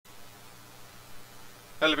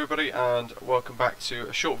Hello everybody and welcome back to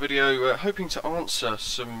a short video hoping to answer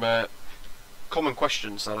some common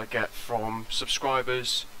questions that I get from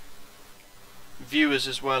subscribers, viewers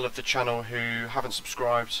as well of the channel who haven't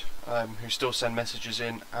subscribed, who still send messages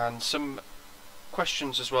in, and some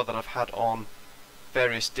questions as well that I've had on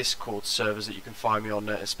various Discord servers that you can find me on,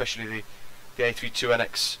 especially the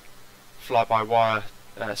A32NX fly-by-wire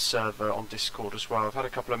server on Discord as well. I've had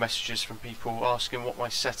a couple of messages from people asking what my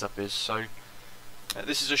setup is, so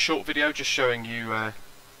this is a short video just showing you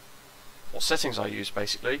what settings I use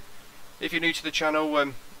basically. If you're new to the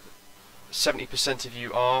channel, 70% of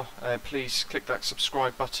you are, please click that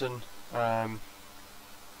subscribe button and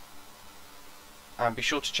be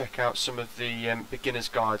sure to check out some of the beginner's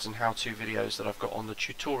guides and how-to videos that I've got on the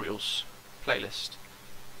tutorials playlist.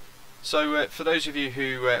 So for those of you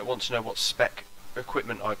who want to know what spec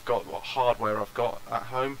equipment I've got, what hardware I've got at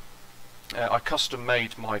home, I custom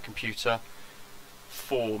made my computer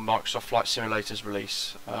for Microsoft Flight Simulator's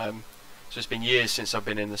release. So it's been years since I've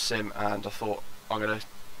been in the sim, and I thought I'm going to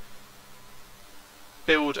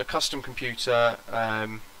build a custom computer.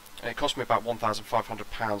 It cost me about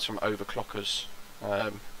 £1,500 from Overclockers,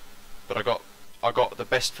 but I got the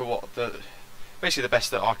best for basically the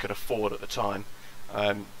best that I could afford at the time,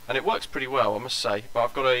 and it works pretty well, I must say. But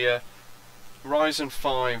I've got a Ryzen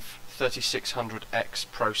 5 3600X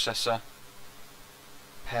processor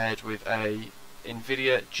paired with a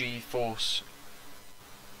Nvidia GeForce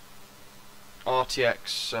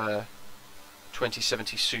RTX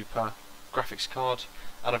 2070 Super graphics card,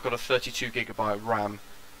 and I've got a 32GB RAM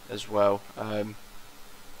as well,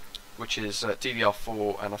 which is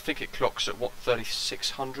DDR4, and I think it clocks at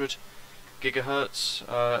 3600 gigahertz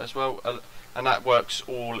as well, and that works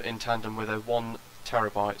all in tandem with a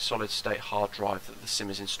 1TB solid state hard drive that the sim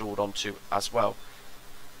is installed onto as well.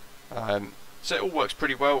 So it all works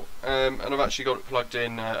pretty well, and I've actually got it plugged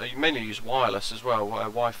in. You mainly use wireless as well,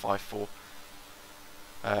 Wi-Fi for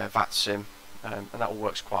VATSIM, and that all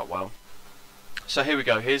works quite well. So here we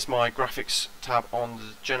go. Here's my graphics tab on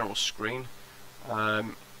the general screen.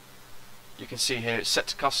 You can see here it's set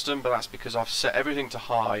to custom, but that's because I've set everything to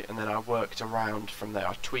high, and then I worked around from there.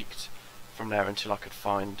 I tweaked from there until I could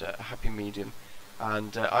find a happy medium.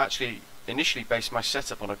 And I actually initially based my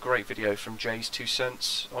setup on a great video from Jay's 2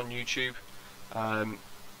 cents on YouTube.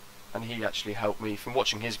 And he actually helped me, from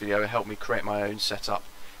watching his video, it helped me create my own setup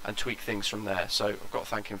and tweak things from there, so I've got to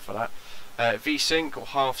thank him for that. V-Sync, or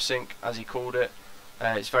half sync as he called it,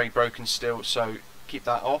 it's very broken still, so keep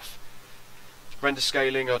that off. Render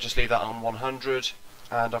scaling, I'll just leave that on 100,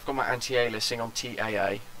 and I've got my anti-aliasing on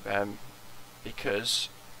TAA because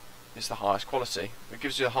it's the highest quality. It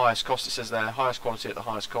gives you the highest cost, it says there, highest quality at the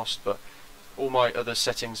highest cost, but all my other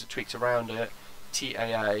settings are tweaked around it.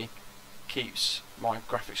 TAA keeps my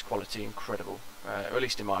graphics quality incredible, or at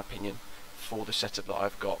least in my opinion, for the setup that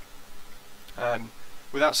I've got,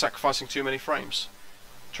 without sacrificing too many frames.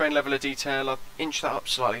 Terrain level of detail, I've inched that up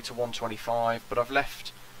slightly to 125, but I've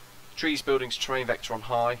left trees, buildings, terrain vector on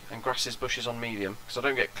high, and grasses, bushes on medium, because I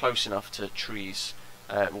don't get close enough to trees,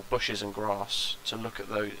 or bushes and grass to look at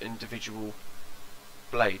those individual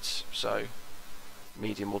blades, so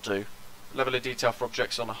medium will do. Level of detail for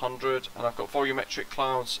objects on 100, and I've got volumetric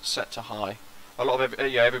clouds set to high. A lot of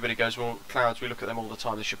everybody goes, well, clouds, we look at them all the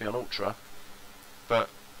time, they should be on ultra, but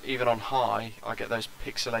even on high I get those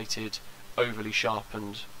pixelated, overly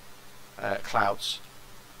sharpened clouds,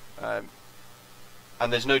 and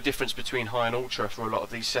there's no difference between high and ultra for a lot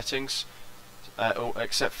of these settings,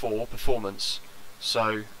 except for performance.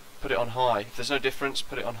 So put it on high. If there's no difference,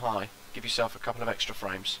 put it on high, give yourself a couple of extra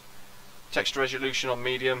frames. Texture resolution on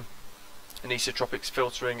medium, anisotropic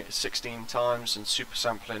filtering at 16 times and super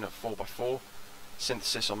sampling at 4x4.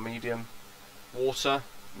 Synthesis on medium. Water,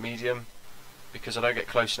 medium, because I don't get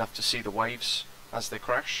close enough to see the waves as they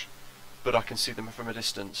crash, but I can see them from a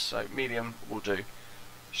distance, so medium will do.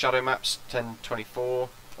 Shadow maps 1024,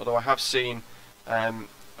 although I have seen a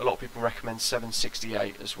lot of people recommend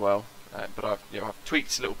 768 as well, but I've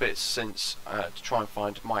tweaked a little bit since to try and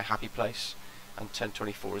find my happy place, and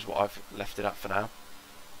 1024 is what I've left it at for now.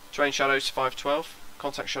 Terrain shadows 512,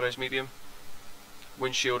 contact shadows medium,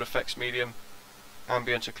 windshield effects medium,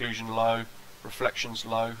 ambient occlusion low, reflections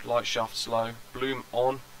low, light shafts low, bloom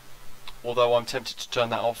on, although I'm tempted to turn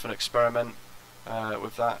that off and experiment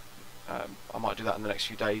with that. I might do that in the next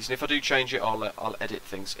few days, and if I do change it, I'll edit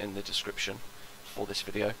things in the description for this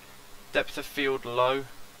video. Depth of field low,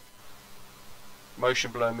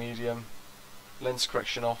 motion blur medium, lens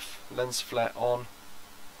correction off, lens flare on,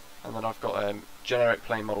 and then I've got generic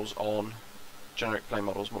plane models on, generic plane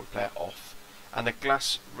models multiplayer off, and the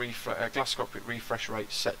glass cockpit refresh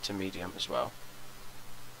rate set to medium as well.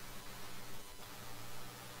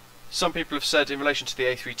 some people have said in relation to the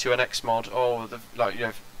A32NX mod, oh,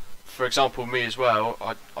 for example, me as well,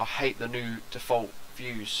 I hate the new default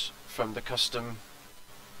views from the custom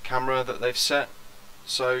camera that they've set.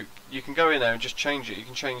 So you can go in there and just change it. You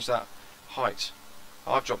can change that height.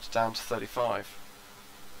 I've dropped it down to 35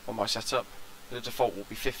 on my setup. The default will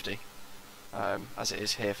be 50, as it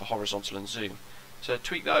is here for horizontal and zoom. So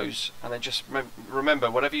tweak those, and then just remember,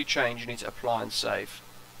 whatever you change, you need to apply and save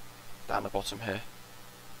down the bottom here.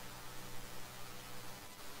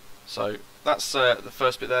 So that's the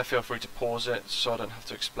first bit there. Feel free to pause it so I don't have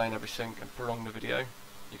to explain everything and prolong the video.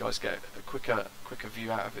 You guys get a quicker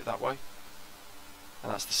view out of it that way.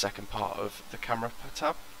 And that's the second part of the camera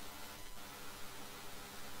tab.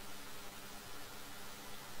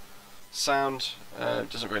 Sound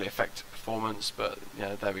doesn't really affect performance, but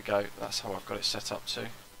yeah, there we go. That's how I've got it set up too.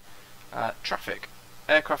 Traffic,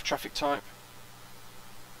 aircraft traffic type.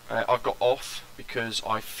 I've got off because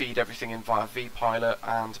I feed everything in via vPilot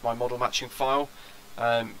and my model matching file.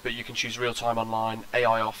 But you can choose real-time online,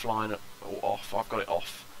 AI offline, or off. I've got it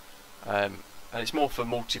off, and it's more for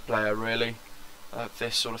multiplayer really.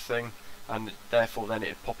 This sort of thing, and therefore then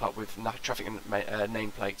it'd pop up with traffic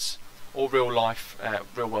nameplates or real life,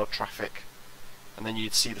 real world traffic, and then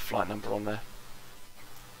you'd see the flight number on there.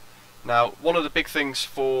 Now, one of the big things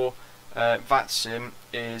for VATSIM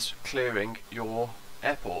is clearing your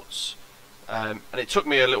airports, and it took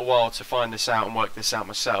me a little while to find this out and work this out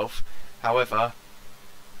myself. However,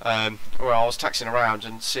 I was taxiing around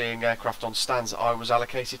and seeing aircraft on stands that I was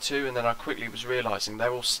allocated to, and then I quickly was realising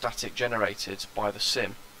they're all static generated by the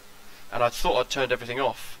sim, and I thought I'd turned everything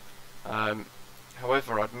off.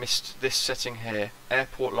 However, I'd missed this setting here: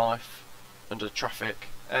 airport life, under traffic,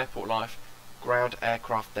 airport life, ground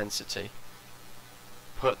aircraft density.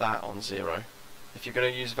 Put that on 0. If you're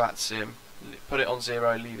going to use VATSIM, put it on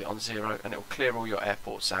 0, leave it on 0, and it will clear all your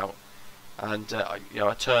airports out. And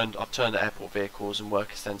I've turned the airport vehicles and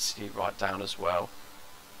workers density right down as well.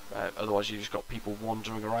 Otherwise, you just got people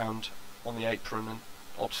wandering around on the apron and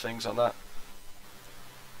odd things like that.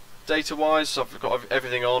 Data-wise, I've got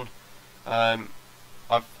everything on.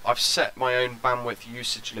 I've set my own bandwidth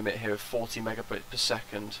usage limit here of 40 megabits per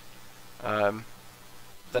second.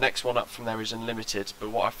 The next one up from there is unlimited, but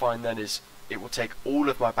what I find then is it will take all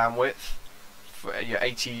of my bandwidth for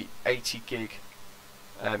 80 gig.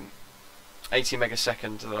 80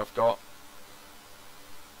 megasecond that I've got,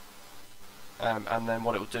 and then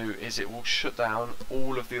what it will do is it will shut down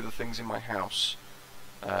all of the other things in my house,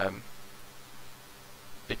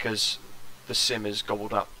 because the sim has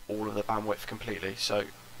gobbled up all of the bandwidth completely. So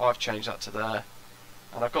I've changed that to there,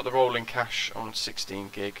 and I've got the rolling cache on 16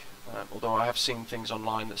 gig, although I have seen things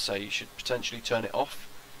online that say you should potentially turn it off.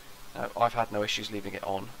 I've had no issues leaving it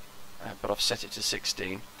on, but I've set it to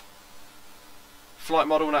 16. Flight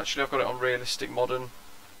model, naturally I've got it on realistic modern.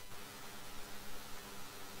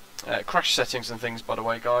 Crash settings and things, by the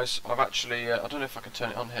way, guys, I've actually, I don't know if I can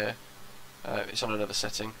turn it on here, it's on another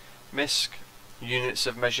setting. MISC, units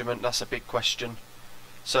of measurement, that's a big question.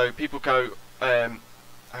 So people go,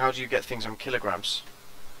 how do you get things on kilograms?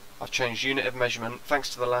 I've changed unit of measurement.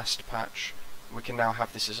 Thanks to the last patch, we can now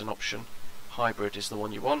have this as an option. Hybrid is the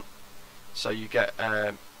one you want. So you get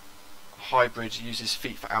hybrid uses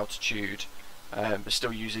feet for altitude, but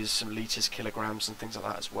still uses some litres, kilograms and things like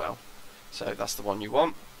that as well. So that's the one you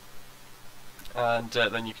want. And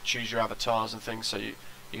then you can choose your avatars and things, so you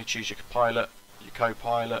can choose your pilot, your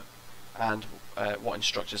co-pilot, and what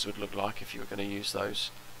instructors would look like if you were going to use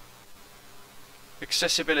those.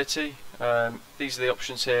 Accessibility, these are the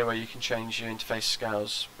options here where you can change your interface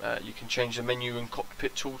scales. You can change the menu and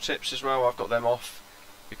Cockpit Tooltips as well. I've got them off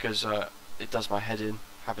because it does my head in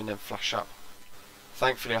having them flash up.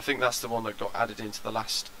 Thankfully, I think that's the one that got added into the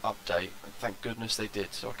last update, and thank goodness they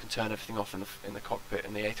did, so I can turn everything off in the cockpit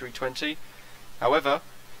in the A320. However,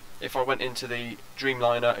 if I went into the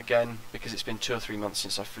Dreamliner again, because it's been 2 or 3 months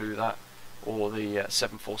since I flew that, or the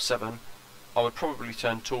 747, I would probably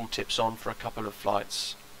turn tooltips on for a couple of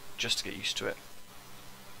flights just to get used to it.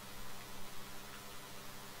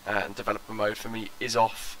 And developer mode for me is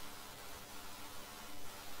off.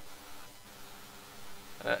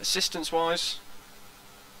 Assistance wise,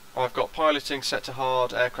 I've got piloting set to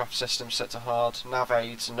hard, aircraft systems set to hard, nav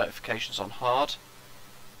aids and notifications on hard,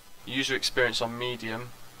 user experience on medium,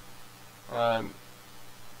 and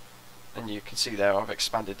you can see there I've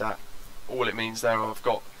expanded that. All it means there, I've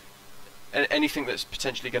got anything that's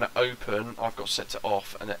potentially going to open I've got set to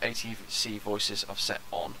off, and the ATC voices I've set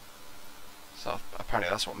on. So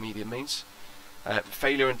apparently that's what medium means.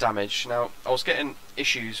 Failure and damage. Now I was getting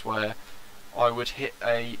issues where I would hit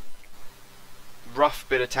a rough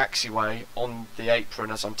bit of taxiway on the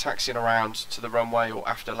apron as I'm taxiing around to the runway or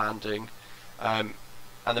after landing, and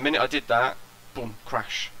the minute I did that, boom,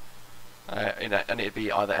 crash. And it'd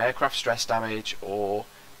be either aircraft stress damage or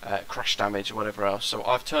crash damage or whatever else. So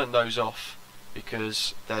I've turned those off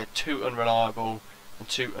because they're too unreliable and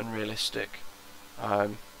too unrealistic.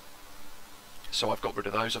 So I've got rid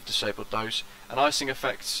of those, I've disabled those, and icing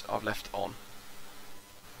effects I've left on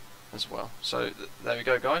as well. So there we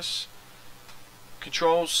go, guys.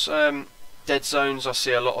 Controls, dead zones I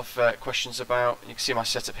see a lot of questions about. You can see my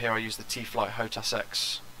setup here. I use the T-Flight HOTAS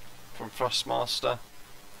X from Thrustmaster,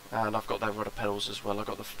 and I've got their rudder pedals as well. I've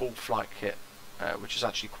got the full flight kit, which is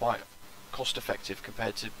actually quite cost effective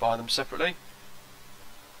compared to buy them separately.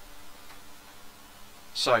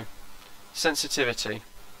 So, sensitivity.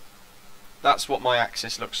 That's what my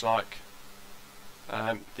axis looks like.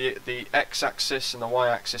 The x-axis and the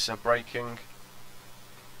y-axis are braking,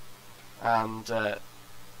 and the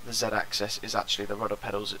z-axis is actually the rudder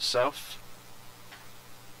pedals itself.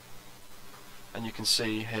 And you can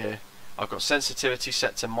see here I've got sensitivity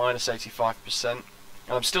set to -85%, and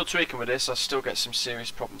I'm still tweaking with this. I still get some serious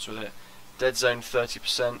problems with it. Dead zone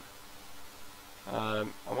 30%. I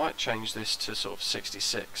might change this to sort of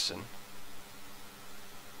 66, and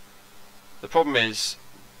the problem is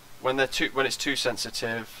when it's too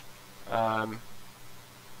sensitive on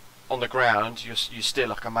the ground, you steer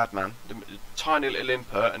like a madman. The tiny little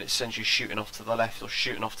input and it sends you shooting off to the left or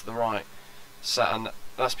shooting off to the right. So, and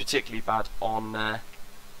that's particularly bad on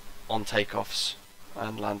takeoffs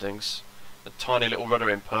and landings. A tiny little rudder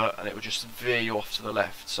input and it will just veer you off to the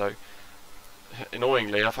left. So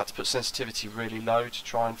annoyingly, I've had to put sensitivity really low to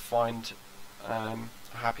try and find a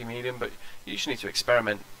happy medium, but you just need to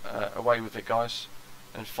experiment away with it, guys,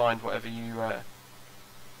 and find whatever you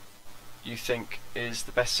think is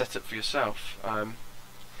the best setup for yourself. And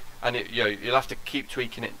you'll have to keep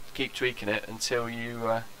tweaking it until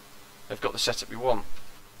you have got the setup you want.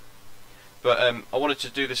 But I wanted to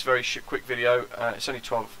do this very quick video. It's only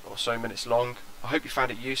 12 or so minutes long. I hope you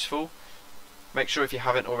found it useful. Make sure, if you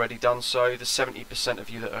haven't already done so, the 70% of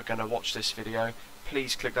you that are going to watch this video,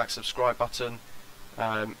 please click that subscribe button.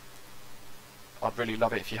 I'd really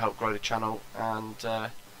love it if you help grow the channel, and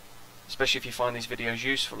especially if you find these videos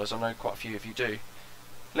useful, as I know quite a few of you do.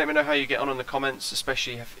 Let me know how you get on in the comments,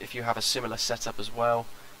 especially if you have a similar setup as well.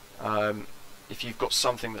 If you've got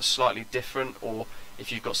something that's slightly different, or if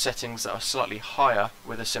you've got settings that are slightly higher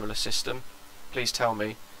with a similar system, please tell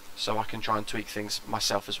me so I can try and tweak things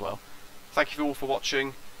myself as well. Thank you all for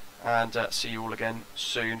watching, and see you all again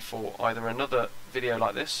soon for either another video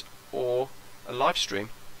like this or a live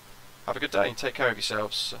stream. Have a good day and take care of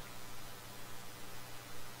yourselves.